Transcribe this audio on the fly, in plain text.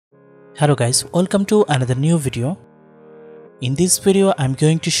Hello guys, welcome to another new video. In this video I'm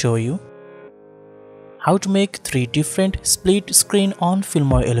going to show you how to make 3 different split screen on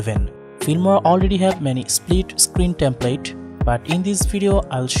Filmora 11. Filmora already have many split screen template, but in this video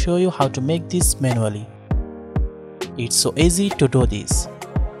I'll show you how to make this manually. It's so easy to do this.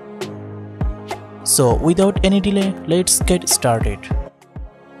 So without any delay, let's get started.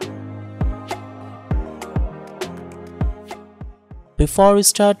 Before we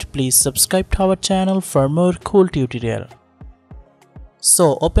start, please subscribe to our channel for more cool tutorial.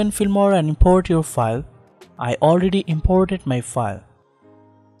 So open Filmora and import your file. I already imported my file.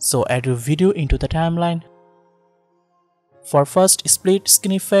 So add your video into the timeline. For first split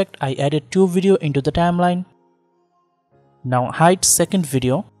screen effect, I added 2 video into the timeline. Now hide second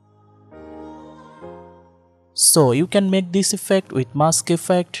video. So you can make this effect with mask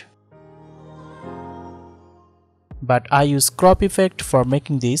effect, but I use crop effect for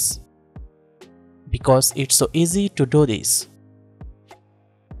making this because it's so easy to do this.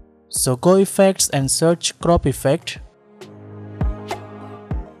 So go effects and search crop effect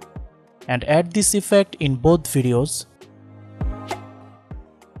and add this effect in both videos.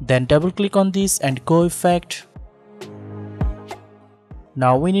 Then double click on this and go effect.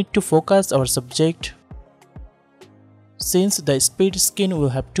 Now we need to focus our subject. Since the split screen will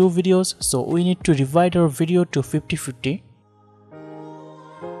have 2 videos, so we need to divide our video to 50-50.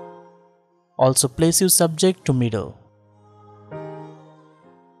 Also place your subject to middle.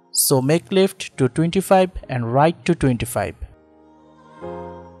 So make left to 25 and right to 25.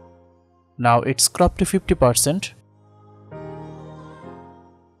 Now it's cropped to 50%.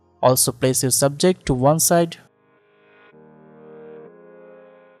 Also place your subject to one side.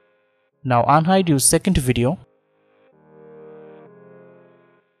 Now unhide your second video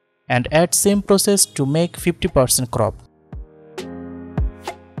and add same process to make 50% crop.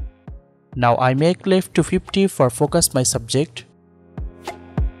 Now I make left to 50 for focus my subject.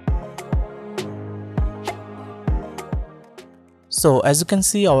 So as you can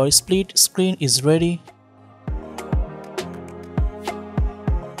see, our split screen is ready.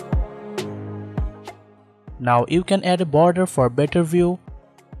 Now you can add a border for better view.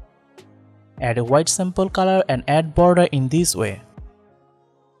 Add a white sample color and add border in this way.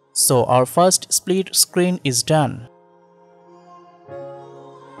 So our first split screen is done.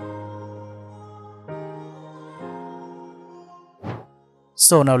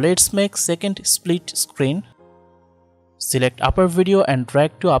 So now let's make second split screen. Select upper video and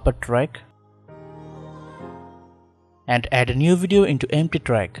drag to upper track. And add a new video into empty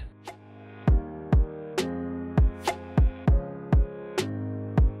track.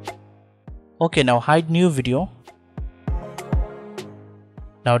 Okay, now hide new video.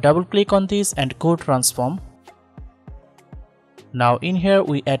 Now double click on this and go transform. Now in here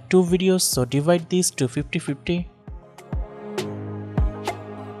we add 2 videos, so divide this to 50-50.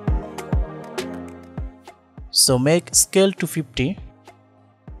 So make scale to 50.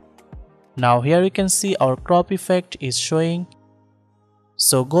 Now here you can see our crop effect is showing.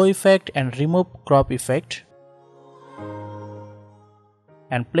 So go effect and remove crop effect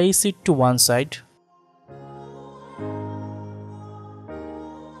and place it to one side.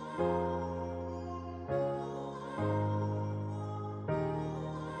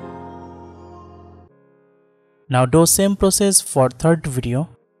 Now do same process for third video.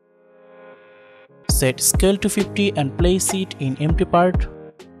 Set scale to 50 and place it in empty part.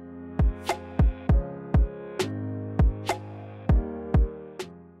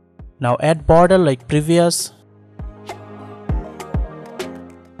 Now add border like previous.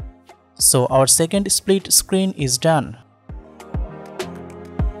 So our second split screen is done.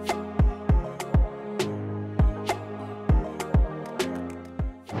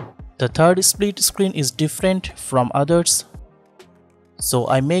 The third split screen is different from others, so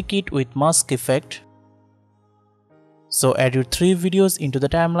I make it with mask effect. So add your 3 videos into the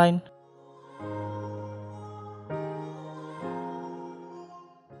timeline.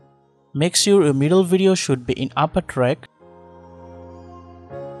 Make sure your middle video should be in upper track.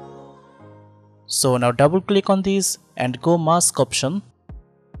 So now double click on this and go mask option.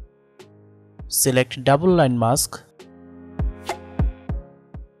 Select double line mask.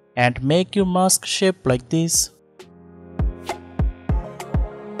 And make your mask shape like this.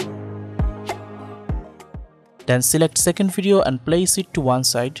 Then select second video and place it to one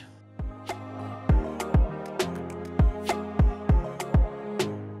side.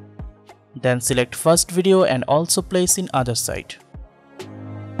 Then select first video and also place in other side.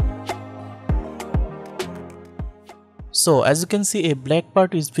 So as you can see, a black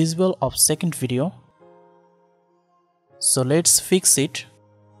part is visible of second video. So let's fix it.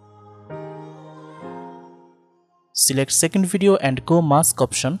 Select second video and go mask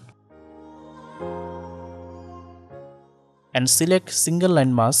option. And select single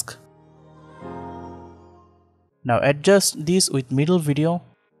line mask. Now adjust this with middle video.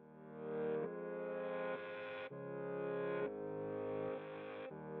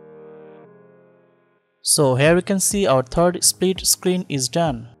 So here you can see our third split screen is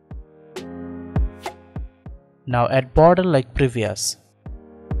done. Now add border like previous.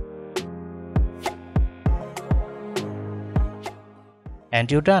 And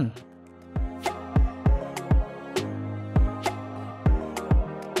you're done.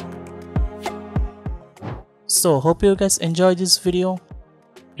 So hope you guys enjoyed this video.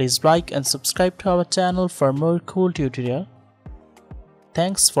 Please like and subscribe to our channel for more cool tutorial.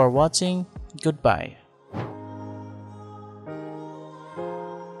 Thanks for watching. Goodbye.